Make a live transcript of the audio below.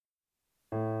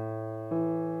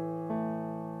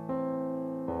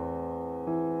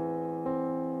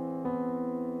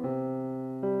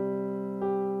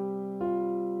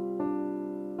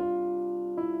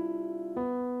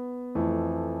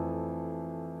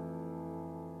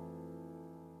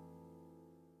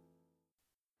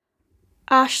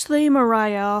Ashley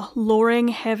Mariah Loring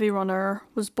Heavyrunner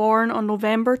was born on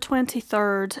November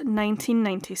 23rd,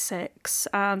 1996,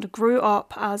 and grew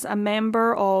up as a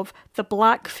member of the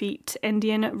Blackfeet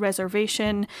Indian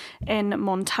Reservation in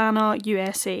Montana,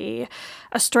 USA,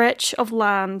 a stretch of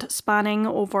land spanning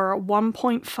over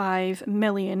 1.5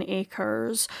 million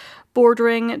acres,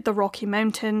 bordering the Rocky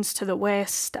Mountains to the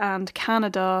west and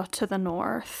Canada to the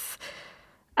north.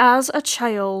 As a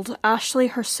child, Ashley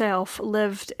herself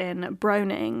lived in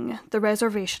Browning, the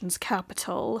reservation's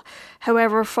capital.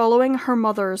 However, following her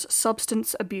mother's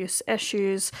substance abuse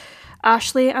issues,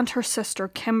 Ashley and her sister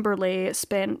Kimberly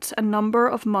spent a number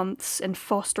of months in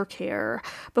foster care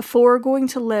before going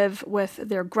to live with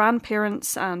their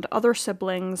grandparents and other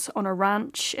siblings on a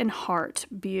ranch in Hart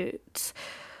Butte.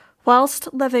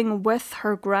 Whilst living with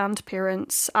her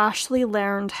grandparents, Ashley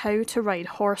learned how to ride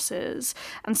horses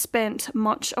and spent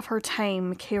much of her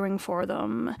time caring for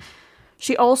them.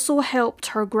 She also helped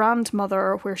her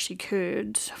grandmother where she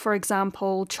could, for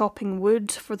example, chopping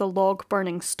wood for the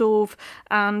log-burning stove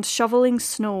and shoveling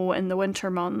snow in the winter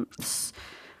months.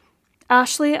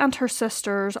 Ashley and her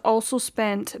sisters also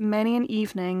spent many an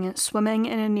evening swimming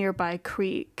in a nearby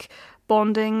creek,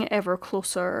 bonding ever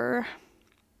closer.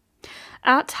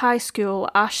 At high school,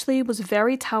 Ashley was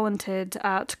very talented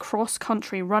at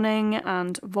cross-country running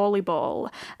and volleyball,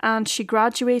 and she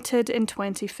graduated in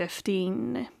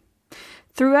 2015.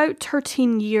 Throughout her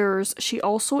teen years, she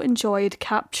also enjoyed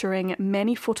capturing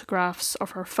many photographs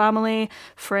of her family,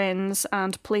 friends,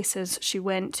 and places she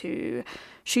went to.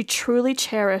 She truly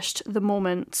cherished the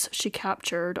moments she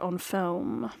captured on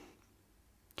film.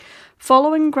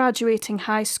 Following graduating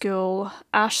high school,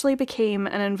 Ashley became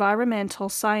an environmental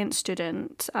science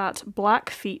student at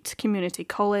Blackfeet Community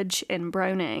College in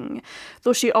Browning,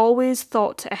 though she always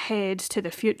thought ahead to the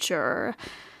future.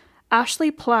 Ashley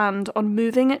planned on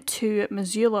moving to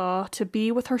Missoula to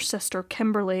be with her sister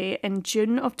Kimberly in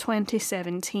June of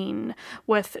 2017,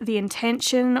 with the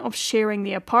intention of sharing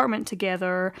the apartment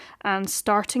together and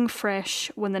starting fresh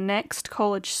when the next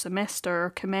college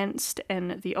semester commenced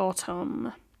in the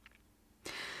autumn.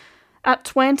 At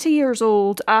 20 years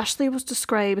old, Ashley was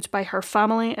described by her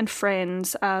family and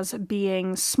friends as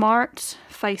being smart,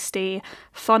 feisty,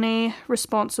 funny,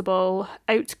 responsible,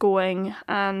 outgoing,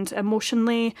 and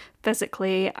emotionally,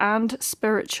 physically, and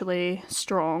spiritually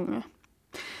strong.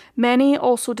 Many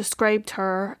also described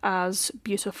her as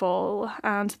beautiful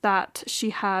and that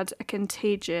she had a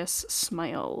contagious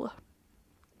smile.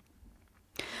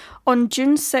 On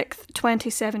June 6,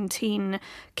 2017,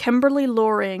 Kimberly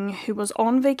Loring, who was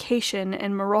on vacation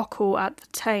in Morocco at the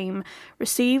time,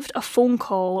 received a phone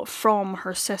call from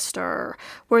her sister,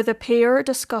 where the pair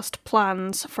discussed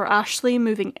plans for Ashley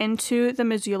moving into the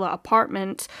Missoula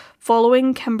apartment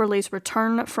following Kimberly's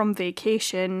return from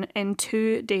vacation in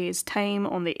 2 days' time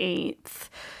on the 8th.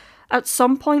 At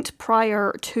some point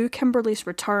prior to Kimberly's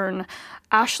return,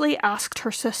 Ashley asked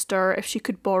her sister if she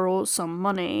could borrow some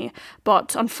money,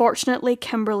 but unfortunately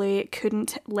Kimberly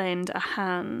couldn't lend a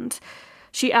hand.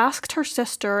 She asked her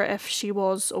sister if she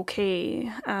was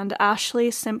okay, and Ashley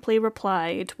simply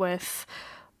replied with,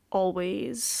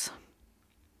 "Always."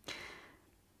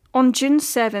 On June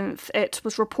 7th, it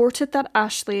was reported that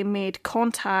Ashley made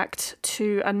contact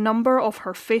to a number of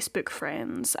her Facebook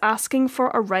friends, asking for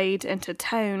a ride into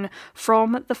town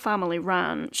from the family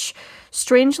ranch,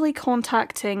 strangely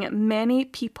contacting many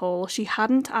people she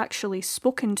hadn't actually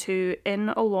spoken to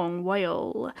in a long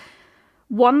while.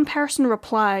 One person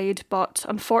replied, but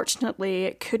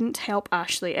unfortunately couldn't help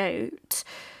Ashley out.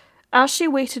 As she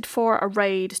waited for a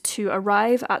ride to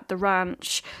arrive at the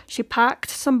ranch, she packed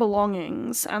some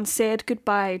belongings and said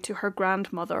goodbye to her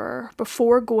grandmother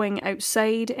before going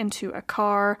outside into a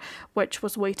car which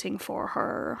was waiting for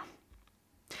her.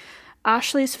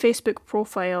 Ashley's Facebook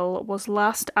profile was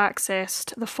last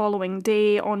accessed the following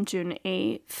day on June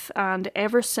 8th, and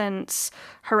ever since,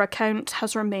 her account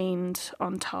has remained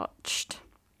untouched.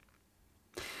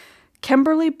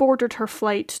 Kimberly boarded her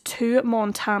flight to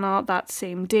Montana that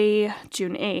same day,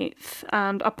 June 8th,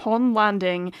 and upon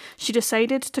landing, she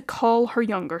decided to call her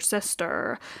younger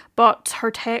sister, but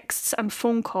her texts and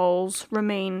phone calls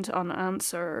remained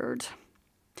unanswered.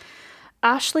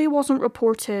 Ashley wasn't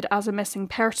reported as a missing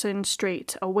person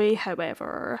straight away,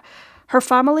 however. Her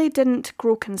family didn't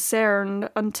grow concerned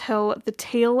until the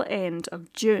tail end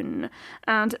of June,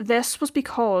 and this was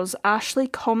because Ashley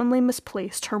commonly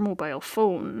misplaced her mobile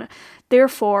phone,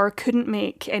 therefore couldn't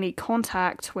make any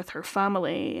contact with her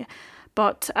family.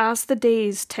 But as the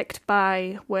days ticked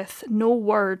by with no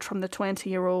word from the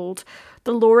 20-year-old,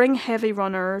 the Loring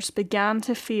Heavyrunners began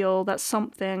to feel that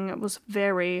something was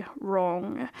very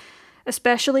wrong.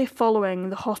 especially following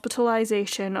the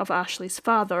hospitalisation of Ashley's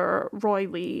father, Roy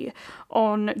Lee,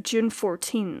 on June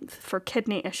 14th for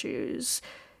kidney issues.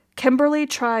 Kimberly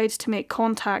tried to make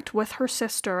contact with her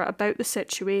sister about the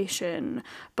situation,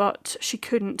 but she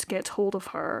couldn't get hold of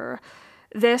her.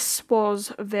 This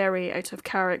was very out of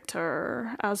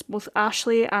character, as both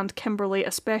Ashley and Kimberly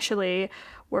especially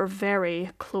were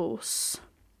very close.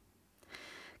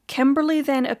 Kimberly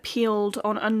then appealed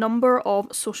on a number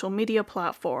of social media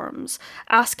platforms,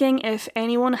 asking if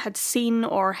anyone had seen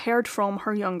or heard from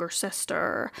her younger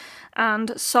sister,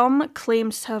 and some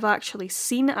claimed to have actually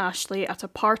seen Ashley at a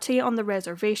party on the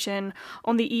reservation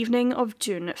on the evening of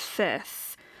June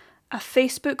 5th. A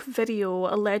Facebook video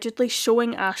allegedly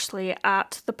showing Ashley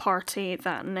at the party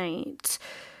that night.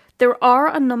 There are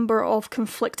a number of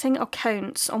conflicting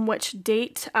accounts on which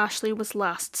date Ashley was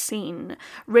last seen,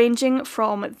 ranging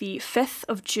from the 5th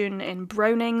of June in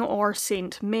Browning or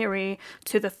St Mary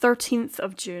to the 13th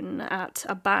of June at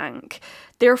a bank.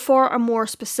 Therefore, a more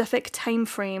specific time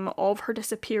frame of her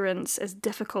disappearance is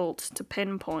difficult to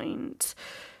pinpoint.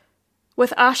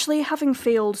 With Ashley having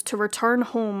failed to return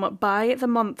home by the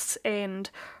month's end,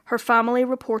 her family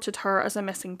reported her as a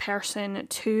missing person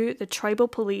to the tribal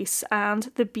police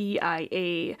and the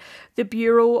BIA, the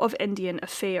Bureau of Indian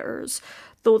Affairs,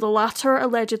 though the latter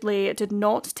allegedly did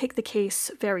not take the case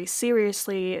very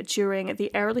seriously during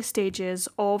the early stages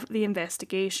of the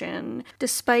investigation,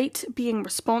 despite being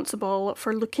responsible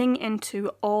for looking into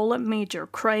all major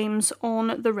crimes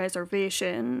on the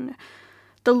reservation.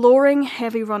 The Loring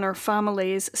Heavy Runner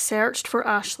families searched for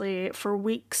Ashley for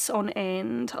weeks on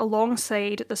end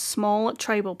alongside the small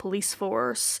tribal police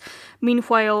force.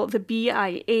 Meanwhile, the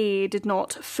BIA did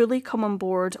not fully come on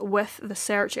board with the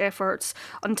search efforts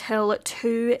until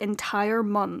 2 entire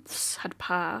months had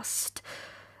passed.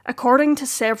 According to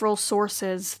several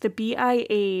sources, the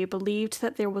BIA believed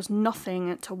that there was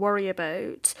nothing to worry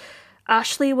about.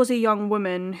 Ashley was a young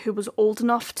woman who was old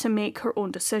enough to make her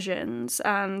own decisions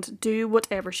and do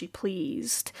whatever she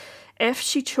pleased. If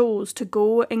she chose to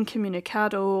go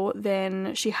incommunicado,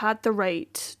 then she had the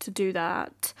right to do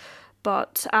that.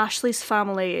 But Ashley's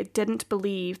family didn't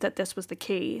believe that this was the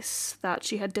case, that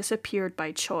she had disappeared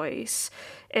by choice.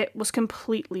 It was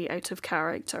completely out of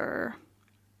character.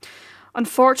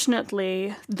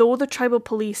 Unfortunately, though the tribal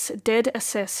police did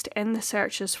assist in the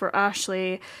searches for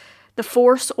Ashley, the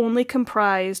force only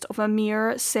comprised of a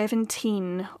mere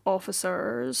 17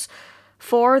 officers.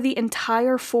 For the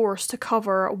entire force to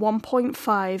cover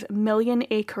 1.5 million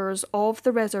acres of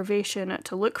the reservation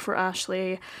to look for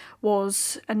Ashley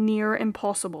was a near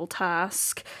impossible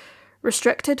task.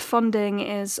 Restricted funding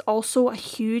is also a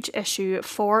huge issue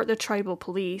for the tribal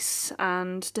police,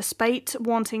 and despite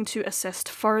wanting to assist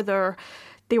further,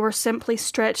 they were simply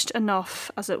stretched enough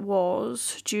as it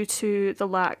was due to the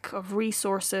lack of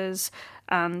resources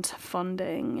and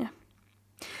funding.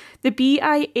 The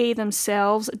BIA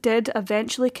themselves did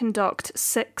eventually conduct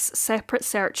 6 separate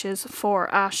searches for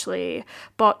Ashley,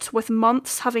 but with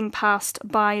months having passed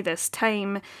by this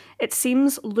time, it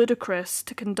seems ludicrous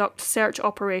to conduct search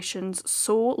operations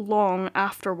so long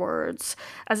afterwards,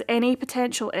 as any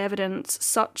potential evidence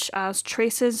such as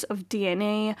traces of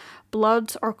DNA,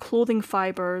 blood or clothing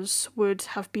fibres would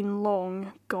have been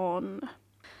long gone.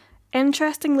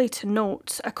 Interestingly to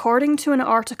note, according to an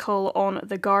article on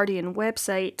the Guardian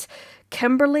website,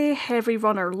 Kimberly Heavy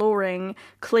Runner Loring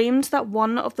claimed that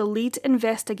one of the lead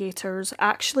investigators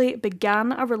actually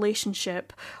began a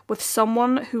relationship with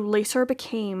someone who later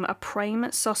became a prime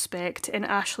suspect in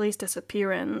Ashley's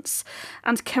disappearance,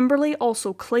 and Kimberly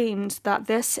also claimed that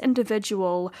this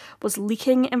individual was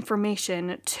leaking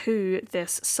information to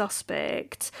this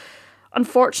suspect.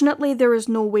 Unfortunately, there is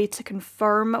no way to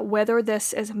confirm whether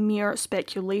this is mere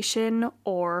speculation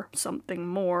or something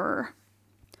more.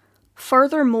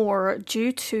 Furthermore,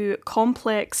 due to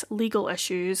complex legal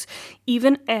issues,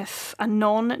 even if a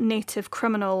non-native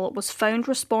criminal was found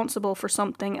responsible for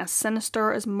something as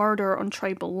sinister as murder on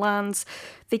tribal lands,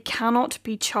 they cannot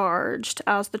be charged,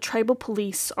 as the tribal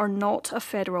police are not a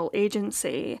federal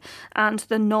agency, and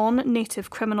the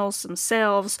non-native criminals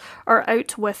themselves are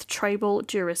out with tribal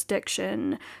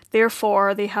jurisdiction.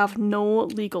 Therefore, they have no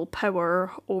legal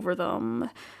power over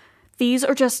them. These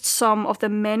are just some of the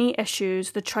many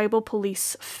issues the tribal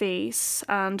police face,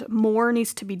 and more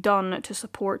needs to be done to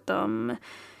support them.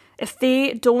 If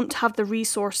they don't have the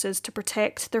resources to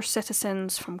protect their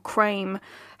citizens from crime,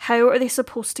 how are they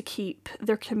supposed to keep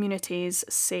their communities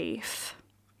safe?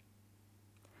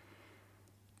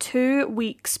 2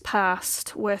 weeks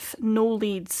passed with no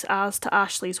leads as to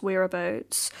Ashley's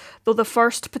whereabouts, though the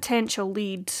first potential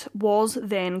lead was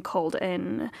then called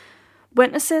in.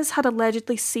 Witnesses had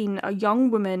allegedly seen a young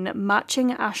woman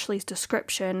matching Ashley's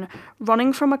description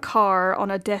running from a car on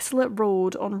a desolate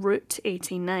road on Route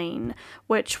 89,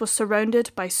 which was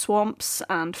surrounded by swamps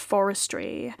and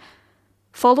forestry.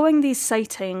 Following these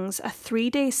sightings, a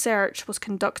 3-day search was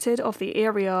conducted of the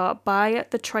area by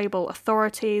the tribal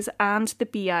authorities and the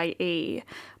BIA,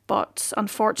 but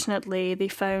unfortunately they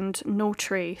found no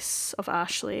trace of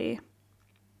Ashley.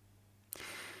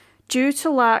 Due to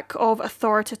lack of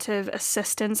authoritative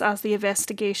assistance as the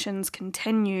investigations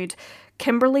continued,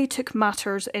 Kimberly took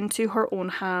matters into her own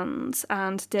hands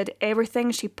and did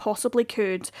everything she possibly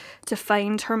could to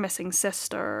find her missing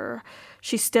sister.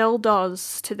 She still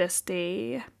does to this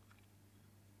day.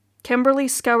 Kimberly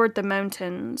scoured the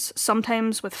mountains,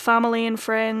 sometimes with family and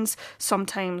friends,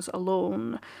 sometimes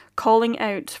alone, calling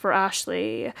out for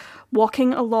Ashley,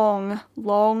 walking along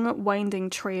long, winding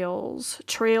trails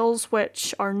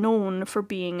which are known for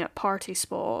being party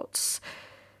spots.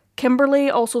 Kimberly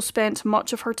also spent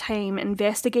much of her time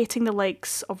investigating the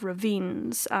likes of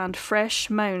ravines and fresh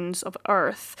mounds of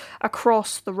earth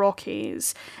across the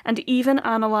Rockies, and even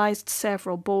analysed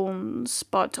several bones,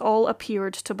 but all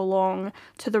appeared to belong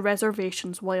to the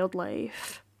reservation's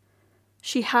wildlife.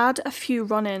 She had a few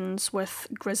run-ins with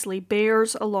grizzly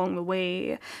bears along the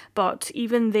way, but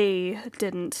even they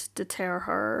didn't deter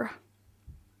her.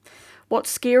 What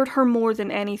scared her more than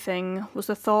anything was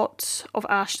the thought of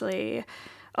Ashley,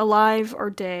 alive or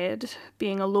dead,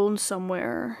 being alone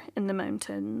somewhere in the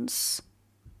mountains.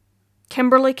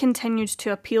 Kimberly continued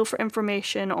to appeal for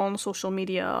information on social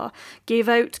media, gave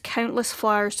out countless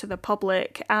flyers to the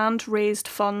public, and raised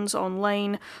funds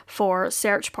online for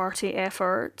search party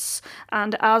efforts,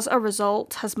 and as a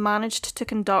result has managed to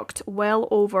conduct well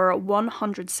over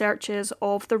 100 searches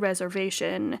of the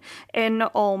reservation in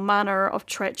all manner of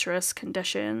treacherous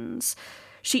conditions.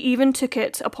 She even took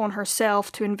it upon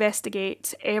herself to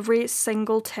investigate every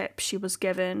single tip she was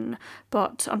given,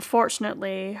 but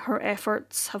unfortunately her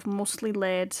efforts have mostly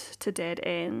led to dead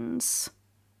ends.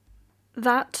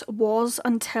 That was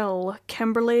until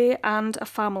Kimberly and a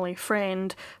family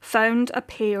friend found a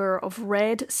pair of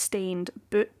red-stained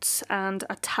boots and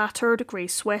a tattered grey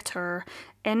sweater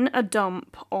in a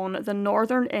dump on the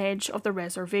northern edge of the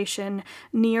reservation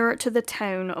near to the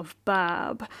town of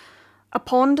Babb.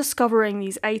 Upon discovering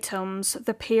these items,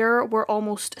 the pair were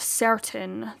almost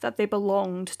certain that they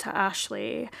belonged to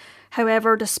Ashley.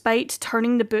 However, despite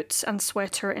turning the boots and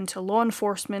sweater into law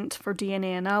enforcement for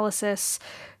DNA analysis,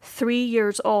 3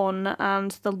 years on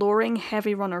and the Loring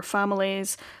Heavy Runner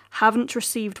families haven't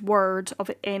received word of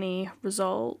any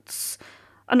results.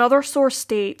 Another source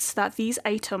states that these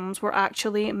items were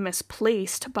actually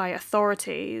misplaced by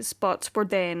authorities, but were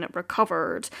then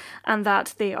recovered, and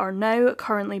that they are now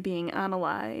currently being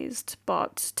analysed,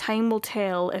 but time will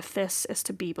tell if this is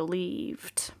to be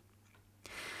believed.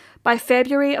 By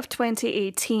February of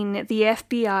 2018, the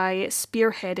FBI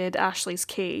spearheaded Ashley's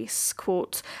case,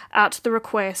 quote, at the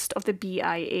request of the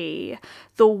BIA,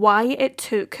 though why it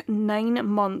took 9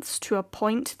 months to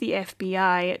appoint the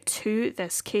FBI to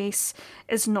this case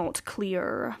is not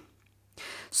clear.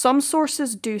 Some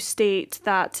sources do state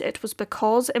that it was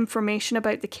because information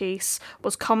about the case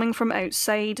was coming from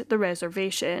outside the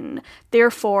reservation,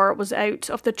 therefore was out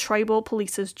of the tribal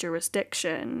police's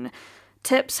jurisdiction.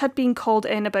 Tips had been called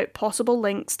in about possible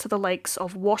links to the likes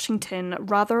of Washington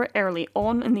rather early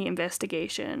on in the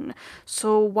investigation,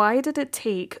 so why did it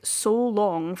take so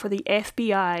long for the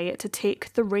FBI to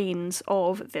take the reins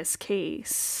of this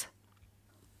case?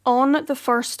 On the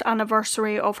first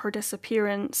anniversary of her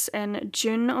disappearance in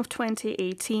June of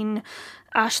 2018,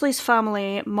 Ashley's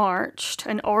family marched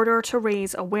in order to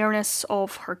raise awareness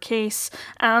of her case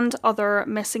and other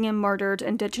missing and murdered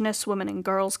Indigenous women and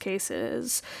girls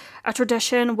cases, a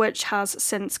tradition which has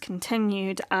since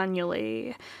continued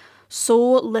annually. So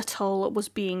little was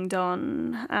being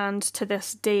done, and to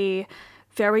this day,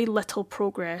 very little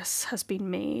progress has been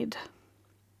made.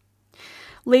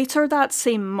 Later that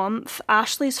same month,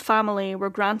 Ashley's family were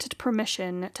granted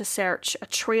permission to search a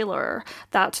trailer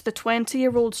that the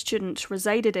 20-year-old student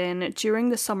resided in during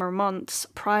the summer months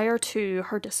prior to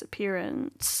her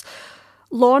disappearance.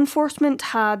 Law enforcement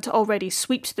had already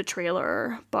swept the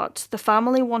trailer, but the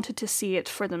family wanted to see it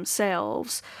for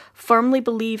themselves, firmly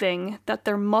believing that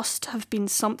there must have been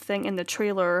something in the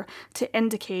trailer to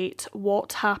indicate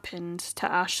what happened to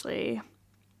Ashley.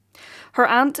 Her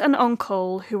aunt and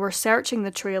uncle, who were searching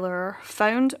the trailer,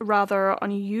 found rather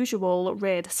unusual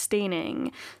red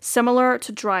staining, similar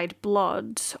to dried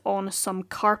blood, on some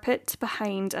carpet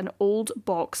behind an old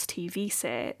box TV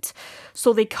set.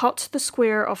 So they cut the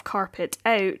square of carpet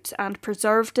out and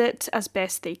preserved it as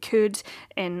best they could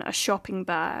in a shopping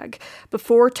bag,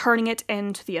 before turning it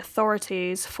in to the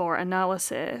authorities for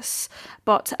analysis.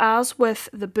 But as with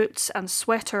the boots and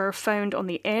sweater found on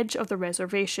the edge of the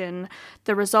reservation,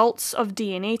 the results of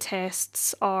DNA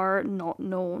tests are not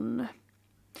known.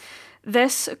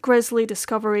 This grisly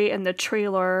discovery in the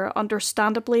trailer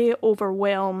understandably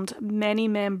overwhelmed many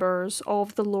members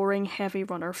of the Loring Heavy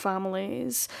Runner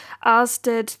families, as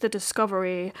did the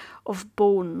discovery of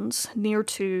bones near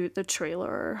to the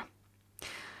trailer.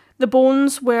 The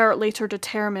bones were later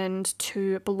determined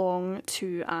to belong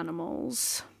to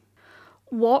animals.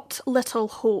 What little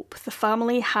hope the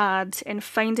family had in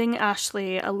finding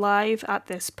Ashley alive at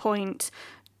this point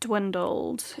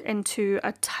dwindled into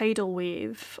a tidal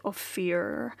wave of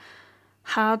fear.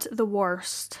 Had the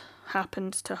worst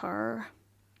happened to her?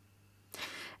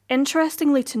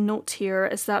 Interestingly to note here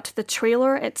is that the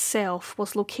trailer itself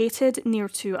was located near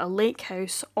to a lake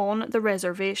house on the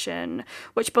reservation,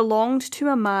 which belonged to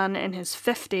a man in his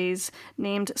 50s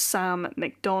named Sam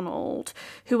McDonald,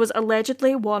 who was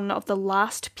allegedly one of the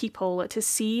last people to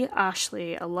see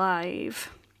Ashley alive.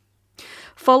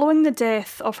 Following the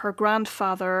death of her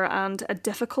grandfather and a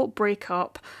difficult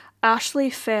breakup, Ashley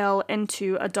fell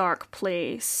into a dark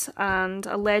place and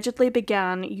allegedly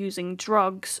began using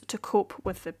drugs to cope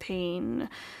with the pain.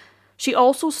 She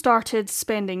also started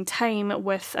spending time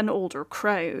with an older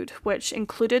crowd, which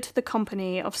included the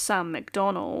company of Sam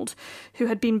McDonald, who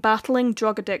had been battling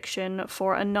drug addiction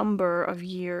for a number of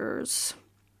years.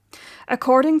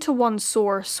 According to one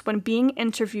source, when being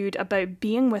interviewed about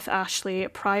being with Ashley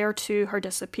prior to her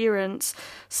disappearance,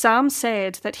 Sam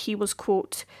said that he was,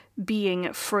 quote,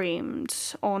 being framed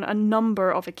on a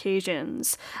number of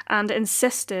occasions and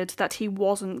insisted that he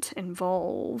wasn't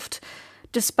involved.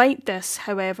 Despite this,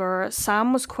 however,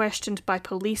 Sam was questioned by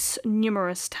police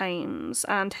numerous times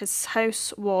and his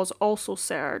house was also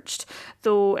searched,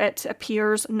 though it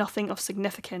appears nothing of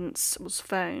significance was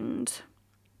found.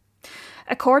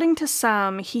 According to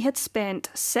Sam, he had spent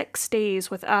 6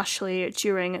 days with Ashley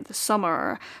during the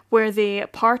summer, where they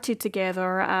partied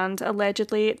together and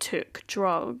allegedly took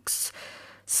drugs.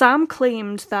 Sam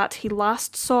claimed that he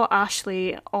last saw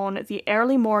Ashley on the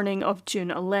early morning of June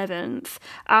 11th,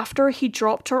 after he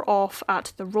dropped her off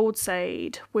at the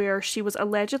roadside, where she was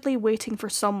allegedly waiting for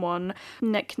someone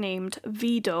nicknamed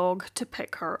V-Dog to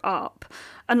pick her up,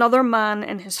 another man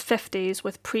in his 50s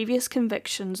with previous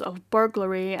convictions of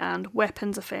burglary and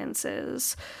weapons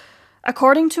offences.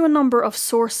 According to a number of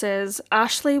sources,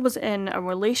 Ashley was in a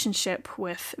relationship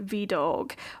with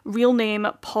V-Dog, real name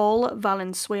Paul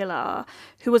Valenzuela,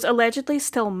 who was allegedly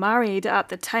still married at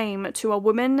the time to a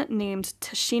woman named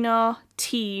Tashina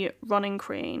T. Running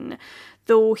Crane,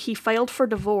 though he filed for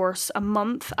divorce a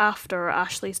month after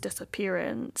Ashley's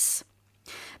disappearance.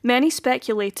 Many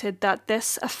speculated that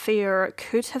this affair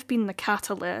could have been the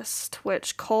catalyst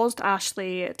which caused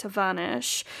Ashley to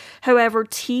vanish. However,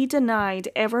 T denied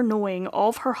ever knowing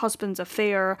of her husband's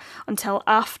affair until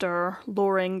after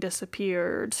Loring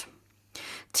disappeared.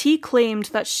 T claimed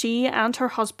that she and her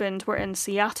husband were in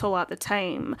Seattle at the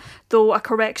time, though a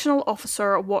correctional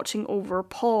officer watching over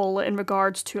Paul in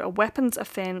regards to a weapons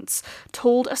offence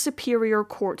told a Superior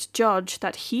Court judge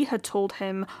that he had told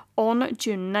him on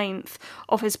June 9th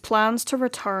of his plans to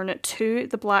return to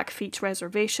the Blackfeet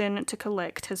Reservation to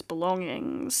collect his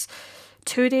belongings.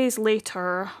 2 days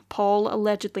later, Paul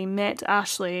allegedly met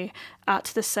Ashley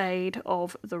at the side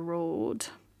of the road.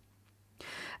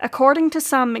 According to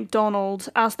Sam McDonald,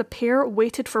 as the pair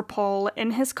waited for Paul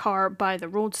in his car by the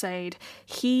roadside,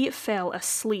 he fell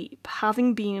asleep,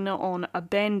 having been on a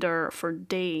bender for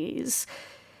days.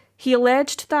 He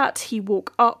alleged that he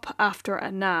woke up after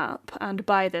a nap, and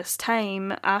by this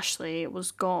time, Ashley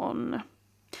was gone.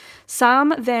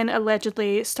 Sam then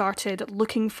allegedly started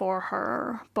looking for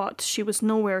her, but she was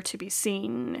nowhere to be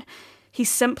seen. He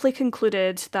simply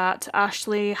concluded that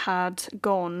Ashley had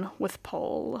gone with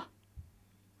Paul.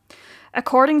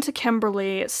 According to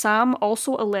Kimberly, Sam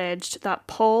also alleged that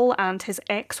Paul and his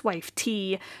ex-wife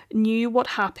T knew what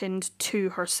happened to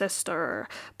her sister,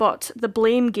 but the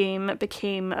blame game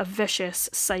became a vicious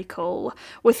cycle,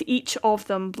 with each of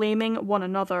them blaming one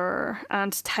another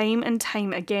and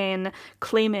time again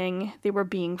claiming they were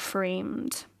being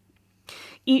framed.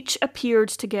 Each appeared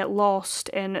to get lost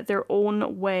in their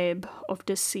own web of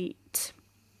deceit.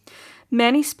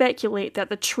 Many speculate that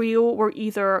the trio were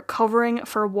either covering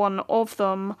for one of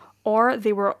them or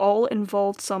they were all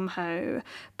involved somehow,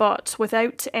 but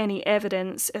without any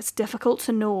evidence, it's difficult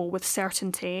to know with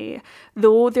certainty,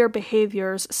 though their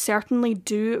behaviours certainly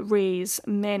do raise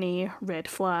many red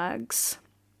flags.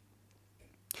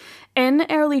 In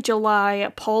early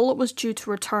July, Paul was due to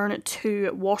return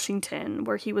to Washington,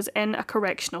 where he was in a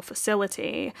correctional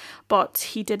facility, but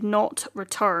he did not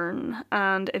return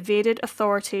and evaded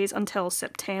authorities until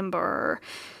September.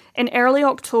 In early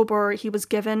October, he was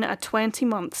given a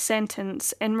 20-month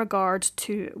sentence in regard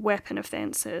to weapon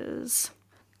offences.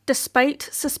 Despite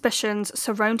suspicions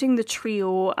surrounding the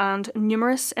trio and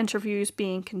numerous interviews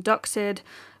being conducted,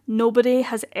 nobody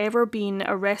has ever been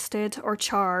arrested or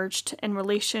charged in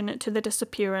relation to the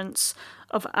disappearance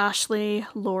of Ashley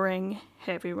Loring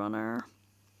Heavyrunner.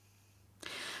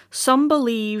 Some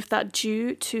believe that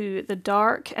due to the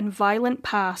dark and violent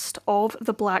past of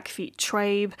the Blackfeet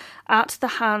tribe at the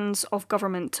hands of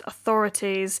government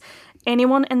authorities,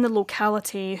 anyone in the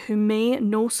locality who may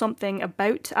know something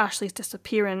about Ashley's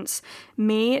disappearance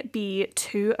may be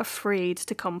too afraid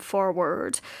to come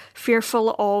forward,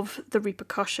 fearful of the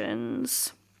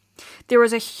repercussions. There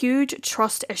is a huge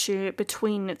trust issue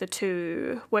between the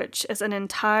two, which is an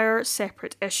entire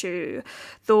separate issue,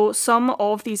 though some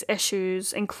of these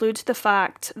issues include the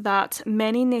fact that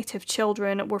many Native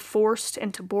children were forced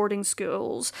into boarding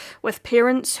schools, with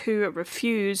parents who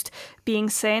refused being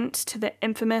sent to the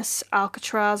infamous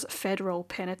Alcatraz Federal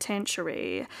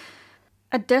Penitentiary.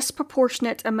 A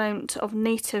disproportionate amount of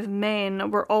Native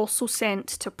men were also sent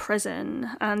to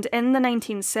prison, and in the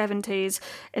 1970s,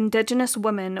 Indigenous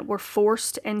women were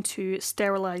forced into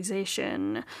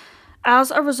sterilisation.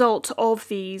 As a result of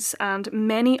these and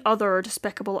many other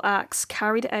despicable acts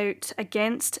carried out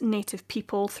against Native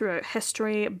people throughout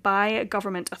history by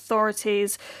government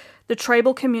authorities, the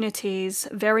tribal communities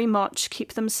very much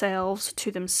keep themselves to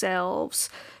themselves,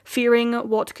 fearing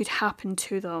what could happen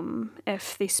to them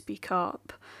if they speak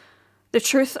up. The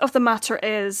truth of the matter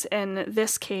is, in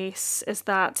this case, is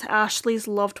that Ashley's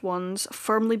loved ones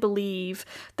firmly believe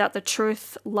that the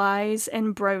truth lies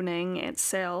in Browning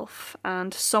itself,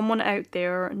 and someone out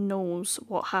there knows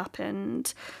what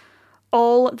happened.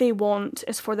 All they want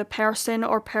is for the person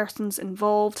or persons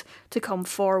involved to come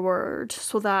forward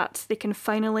so that they can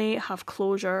finally have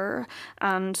closure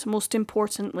and, most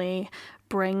importantly,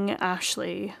 bring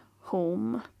Ashley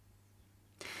home.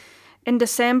 In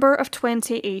December of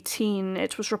 2018,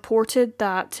 it was reported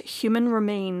that human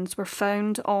remains were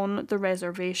found on the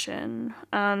reservation,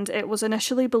 and it was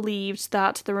initially believed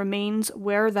that the remains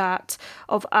were that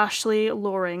of Ashley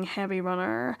Loring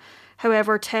Heavyrunner.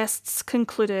 However, tests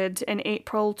concluded in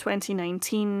April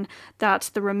 2019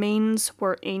 that the remains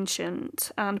were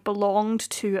ancient and belonged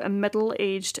to a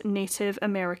middle-aged Native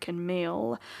American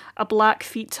male, a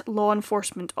Blackfeet law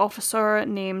enforcement officer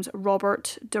named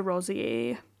Robert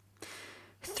DeRosier.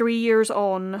 3 years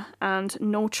on, and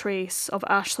no trace of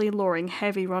Ashley Loring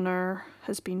Heavyrunner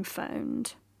has been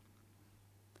found.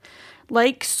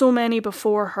 Like so many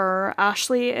before her,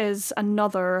 Ashley is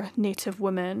another Native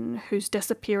woman whose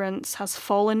disappearance has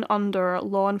fallen under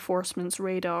law enforcement's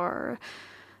radar.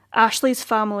 Ashley's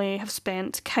family have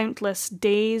spent countless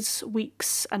days,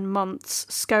 weeks, and months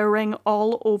scouring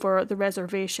all over the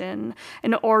reservation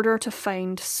in order to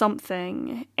find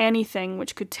something, anything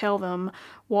which could tell them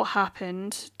what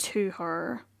happened to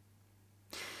her.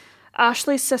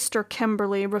 Ashley's sister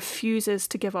Kimberly refuses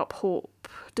to give up hope,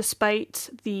 despite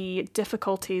the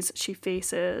difficulties she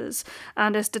faces,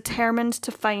 and is determined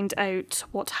to find out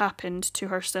what happened to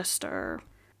her sister.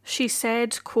 She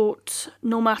said, quote,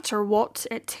 "No matter what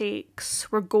it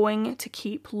takes, we're going to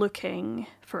keep looking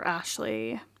for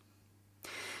Ashley."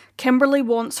 Kimberly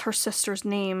wants her sister's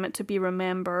name to be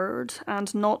remembered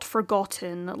and not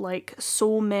forgotten like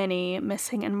so many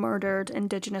missing and murdered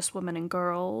Indigenous women and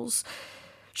girls.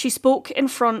 She spoke in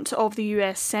front of the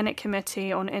US Senate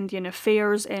Committee on Indian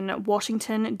Affairs in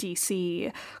Washington,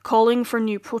 D.C., calling for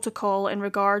new protocol in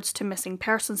regards to missing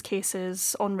persons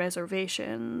cases on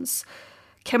reservations.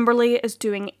 Kimberly is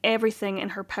doing everything in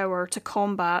her power to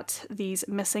combat these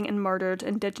missing and murdered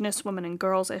Indigenous women and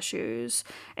girls issues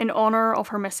in honour of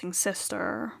her missing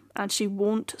sister, and she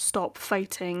won't stop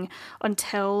fighting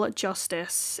until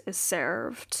justice is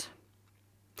served.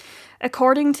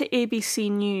 According to ABC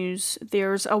News,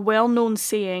 there's a well-known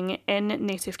saying in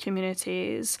Native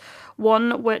communities,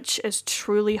 one which is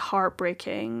truly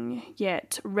heartbreaking,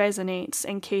 yet resonates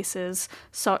in cases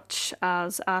such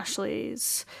as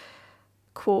Ashley's.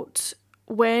 Quote,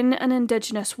 "When an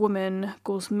Indigenous woman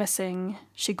goes missing,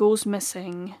 she goes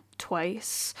missing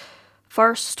twice.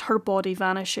 First, her body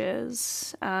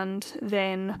vanishes, and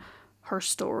then her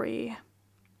story.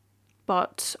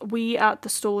 but we at the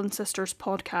Stolen Sisters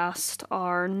podcast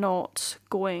are not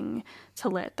going to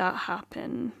let that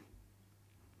happen.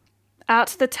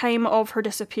 At the time of her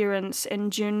disappearance in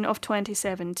June of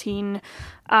 2017,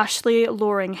 Ashley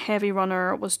Loring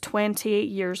Heavyrunner was 28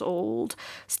 years old,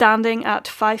 standing at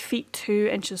 5 feet 2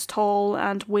 inches tall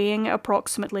and weighing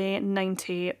approximately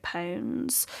 90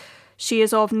 pounds. She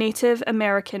is of Native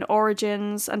American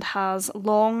origins and has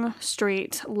long,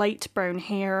 straight, light brown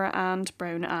hair and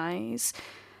brown eyes.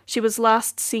 She was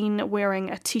last seen wearing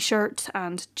a t-shirt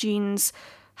and jeans,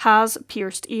 has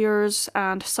pierced ears,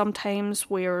 and sometimes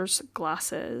wears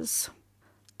glasses.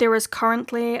 There is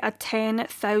currently a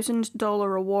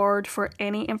 $10,000 reward for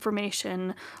any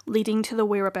information leading to the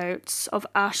whereabouts of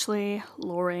Ashley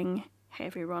Loring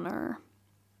Heavyrunner.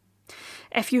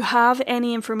 If you have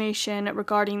any information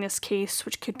regarding this case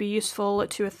which could be useful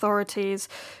to authorities,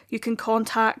 you can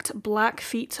contact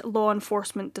Blackfeet Law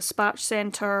Enforcement Dispatch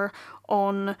Centre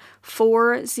on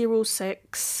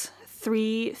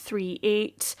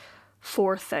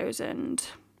 406-338-4000.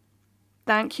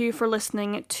 Thank you for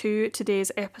listening to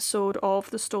today's episode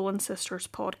of the Stolen Sisters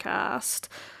podcast.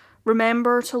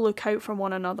 Remember to look out for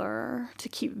one another, to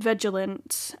keep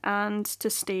vigilant, and to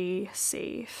stay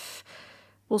safe.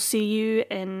 We'll see you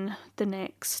in the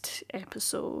next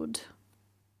episode.